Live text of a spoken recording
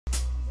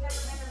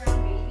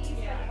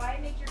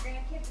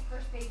like the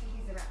first baby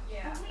he's around.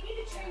 Yeah. We need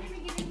to train him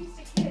and get him used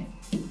to kids.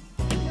 You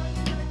know,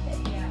 you're not a kid.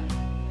 Yeah.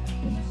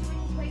 Especially when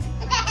he plays with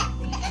the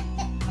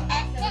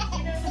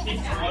He's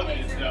loving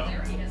it though.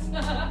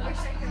 Wish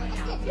I could right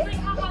now. He's like,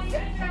 haha, you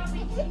guys are out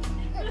making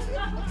Your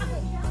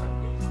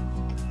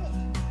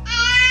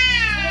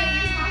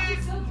house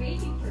is so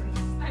baby proof.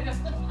 I know.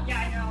 Yeah,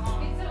 I know.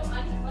 It's so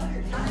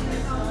uncluttered.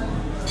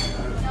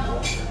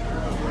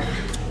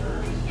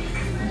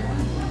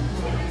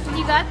 What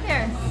you got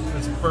there?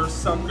 His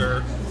first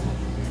sucker.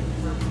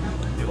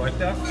 You like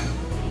that?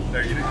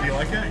 There, do you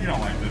like it? You don't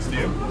like this, do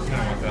you? You don't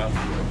want that.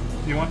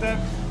 Do you want that?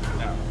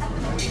 No.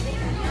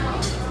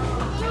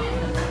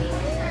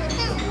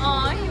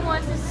 Aw, he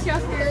wants a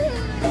sucker.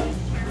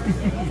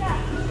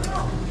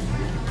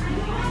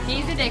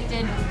 He's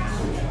addicted.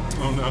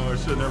 Oh no, I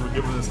should have never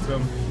given this to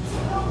him.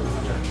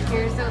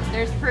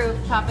 There's proof.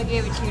 Papa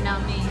gave it to you,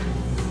 not me.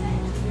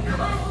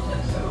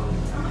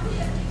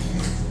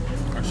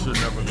 I should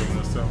have never given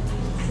this to him.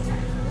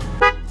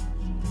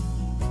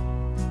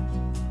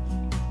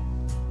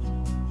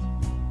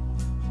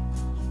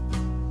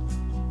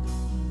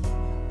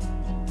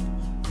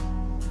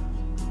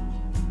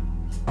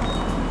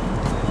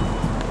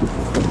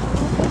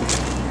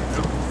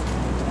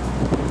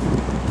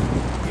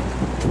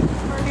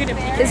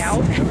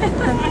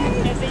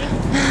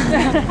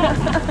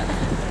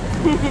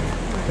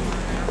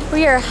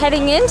 We are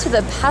heading into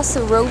the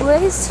Paso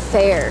Robles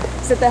Fair.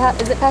 Is it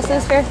Paso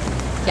Robles Fair?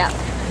 Yeah.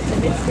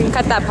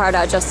 Cut that part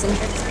out, Justin.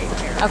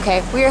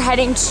 Okay, we are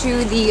heading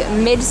to the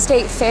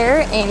Mid-State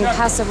Fair in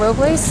Paso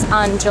Robles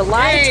on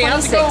July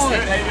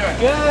 26th.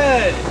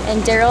 Good.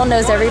 And Daryl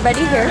knows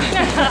everybody here.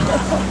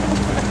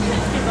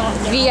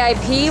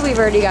 VIP, we've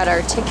already got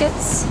our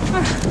tickets.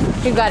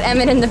 We've got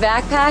Emmett in the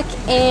backpack,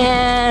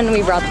 and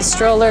we brought the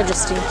stroller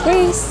just in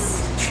case.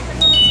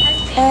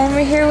 And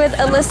we're here with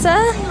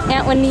Alyssa,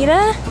 Aunt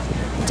Juanita,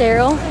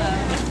 Daryl,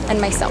 and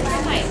myself.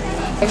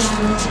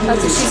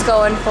 That's what she's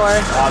going for.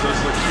 Oh,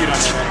 those look cute on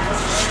your neck.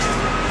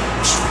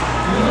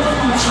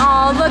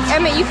 Oh, look,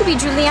 Emmett, you could be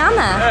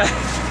Juliana.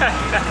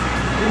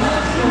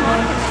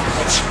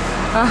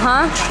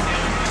 Uh-huh.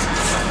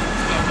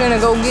 Gonna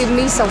go give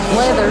me some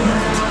leather.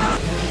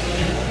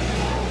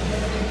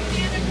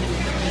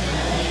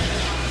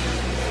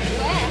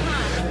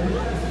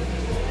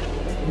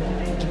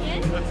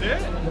 That's it?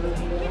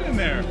 Get in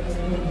there.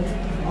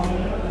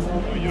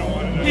 Oh, you don't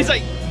want it. He's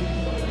like,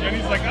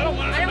 Jenny's like, I don't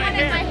want it in my want it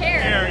in hair. my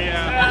hair.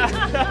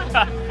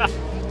 Yeah.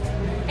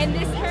 And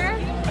this hair?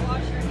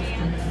 wash your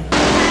hands.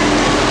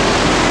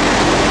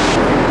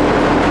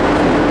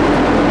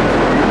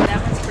 That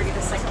one's pretty,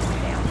 the second one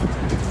down.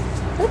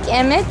 Look,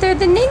 Emmett, they're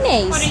the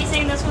nene. What are you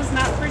saying, this one's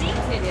not pretty?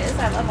 It is,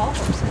 I love all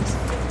horses.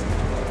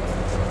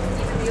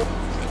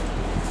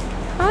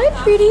 Hi,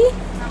 pretty.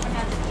 That one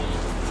has a D.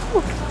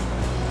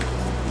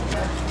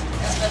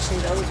 Especially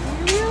those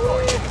ones.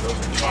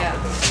 Yeah.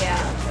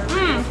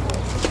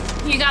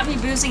 You got me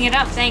boozing it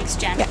up. Thanks,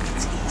 Jen. Yeah.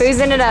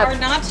 Boozing it up. Hard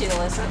not to,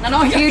 Alyssa.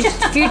 No,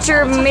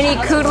 Future mini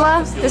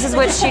Kudla. This is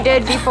what she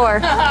did before.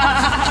 You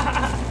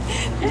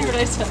heard what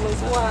I said,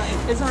 Alyssa. Why?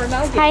 It's hard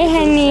not to. Hi,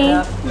 honey.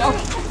 No.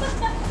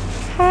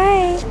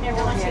 Hi.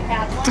 Never let you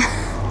have one.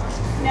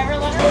 Never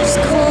let her. Just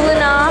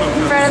cooling off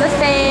in front of the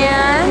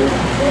fan.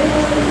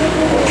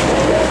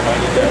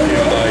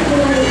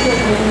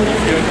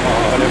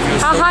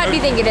 How hot do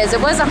you think it is?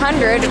 It was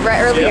 100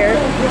 right earlier.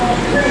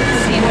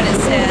 See what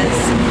it says.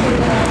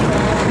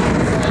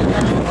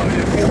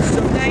 It's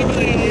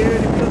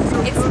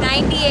 98. It's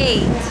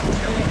 98.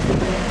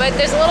 But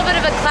there's a little bit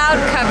of a cloud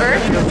cover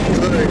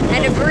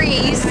and a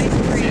breeze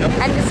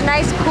and this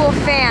nice cool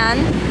fan.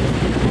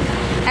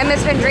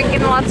 Emma's been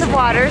drinking lots of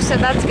water, so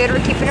that's good. We're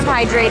keeping him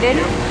hydrated.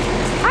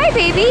 Hi,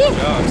 baby.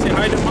 Say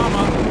hi to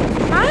Mama.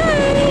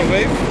 Hi.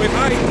 Wave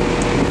hi.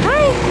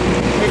 Hi.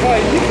 Wave hi.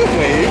 You can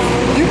wave.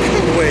 You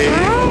can wave.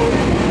 Hi.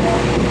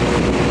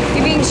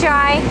 You being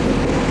shy?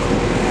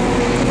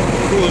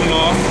 Cooling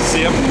off.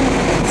 See him?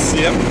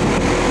 See him?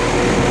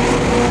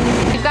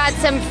 We've got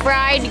some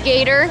fried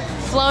gator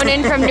flown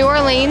in from New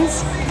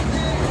Orleans.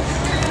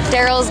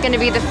 Daryl's gonna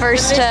be the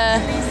first to,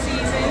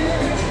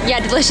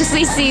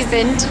 deliciously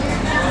seasoned.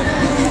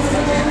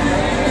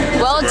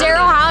 Well,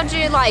 Daryl, how'd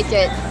you like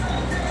it?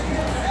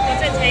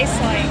 What's it taste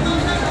like?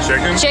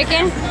 Chicken?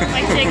 Chicken?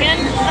 Like chicken?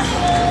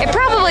 It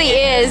probably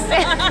is.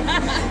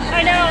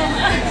 I know.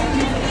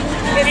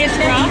 It is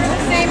raw.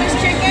 Same as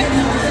chicken?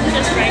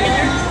 Just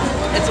regular?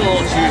 It's a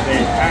little chewy, but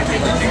it kind of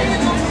tastes like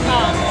chicken.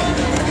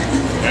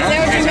 Yeah, Is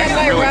that what you meant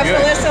by rough,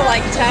 Alyssa?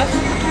 Like tough?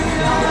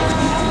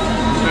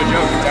 No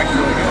joke, it's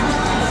actually really good.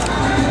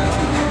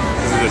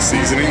 Is it the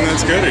seasoning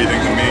that's good, or you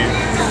think the meat?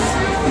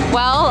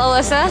 Well,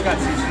 Alyssa,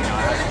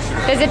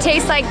 does it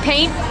taste like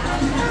paint?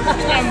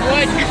 And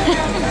wood.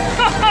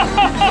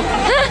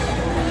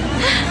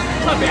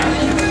 Not bad.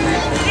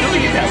 Really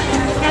good.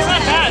 That's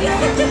not bad.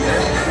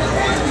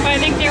 But I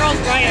think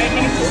Daryl's right. I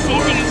think it's the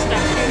seasoning and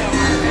stuff too, though.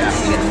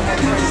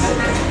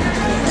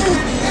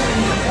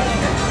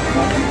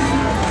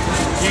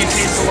 You can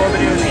taste a little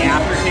bit of the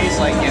aftertaste,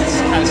 like it's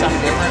kind of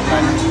something different,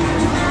 but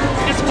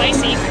It's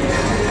spicy.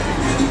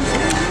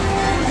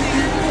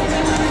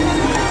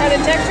 The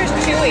texture's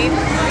chewy.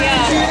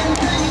 Yeah.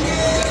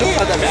 It's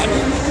not that bad.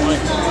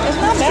 It's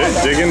not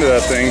bad. Dig into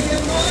that thing.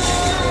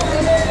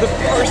 The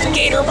first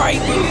gator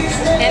bite.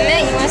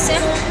 Emmett, you want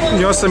some?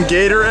 You want some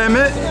gator,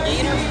 Emmett?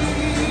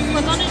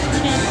 Look on his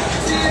chin.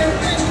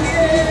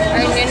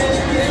 Onion.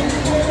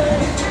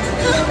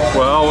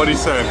 Well, what do you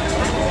say?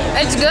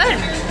 It's good.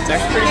 It's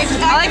actually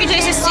pretty I like it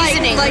tastes of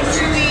seasoning. Like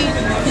chewy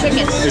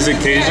chicken. Is it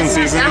Cajun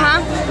seasoning?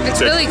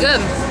 It's really good.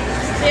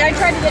 Yeah, I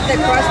tried to get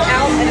the crust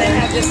out and then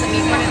have just the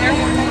meat one in there.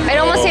 It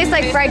almost tastes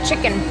like fried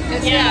chicken.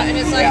 It's, yeah, and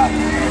it's like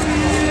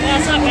Yeah,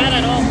 it's not bad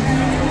at all.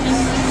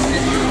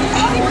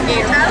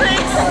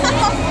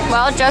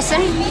 Well,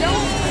 Justin?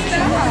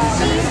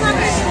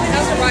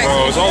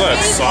 Oh, it's all that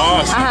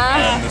sauce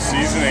Uh-huh. and the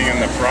seasoning and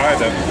the fry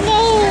that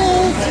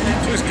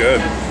tastes good.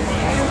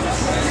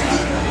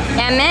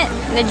 Emmett,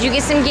 did you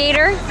get some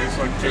gator? Tastes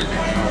like chicken.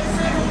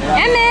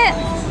 Emmett!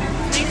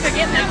 Thanks for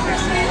getting that for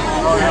us.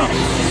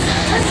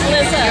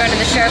 Alyssa. You wanted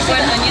the sharp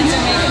one? Onions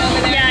are making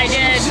over there. Yeah, I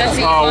did. That's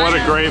what you Oh, what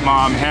a wanted. great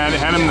mom. Hand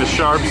him the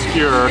sharp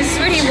skewer. This is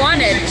what he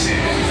wanted.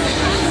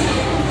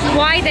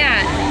 Why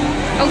that?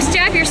 Oh,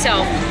 stab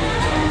yourself.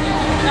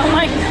 Oh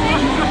my god.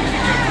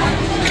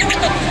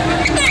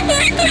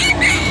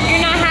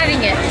 You're not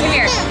having it. Come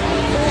here.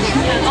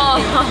 Oh,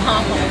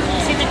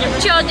 See the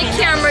difference? show the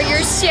camera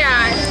you're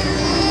sad.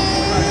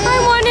 I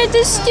wanted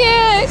the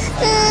stick.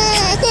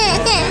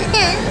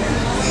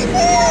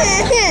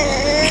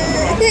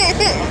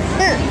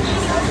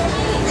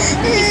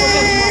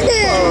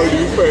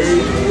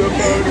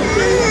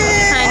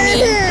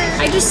 Honey,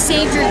 I just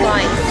saved your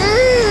life.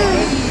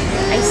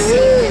 I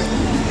saved it.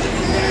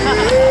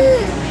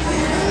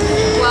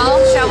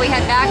 Well, shall we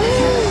head back?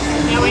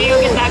 Yeah, we need to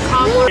go get that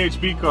cobbler.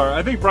 HB car.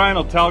 I think Brian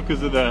will tell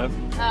because of the.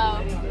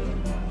 Oh.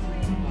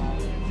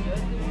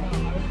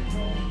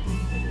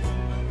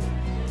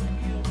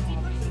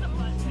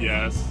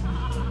 Yes.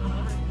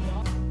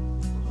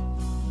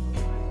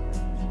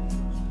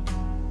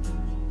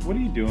 What are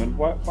you doing?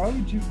 Why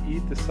would you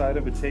eat the side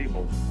of a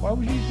table? Why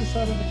would you eat the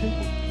side of a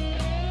table?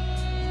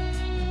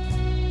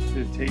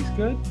 Did it taste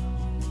good?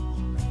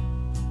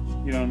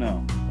 You don't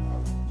know.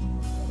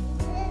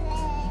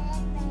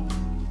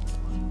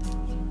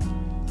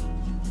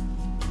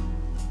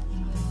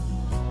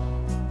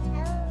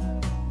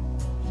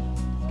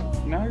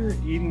 Now you're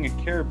eating a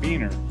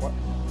carabiner. What?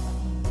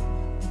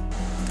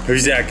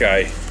 Who's that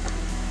guy?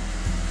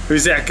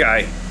 Who's that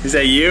guy? Is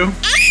that you?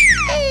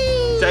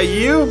 Is that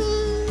you?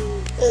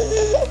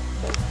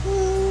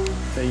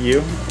 Is that you?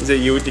 Is that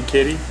you with the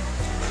kitty?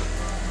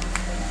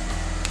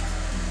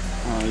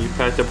 Oh, you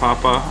pat the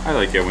papa? I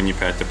like it when you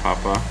pat the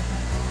papa.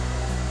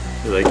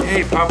 You're like,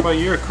 hey papa,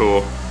 you're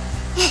cool.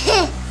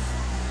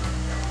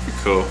 You're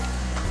cool.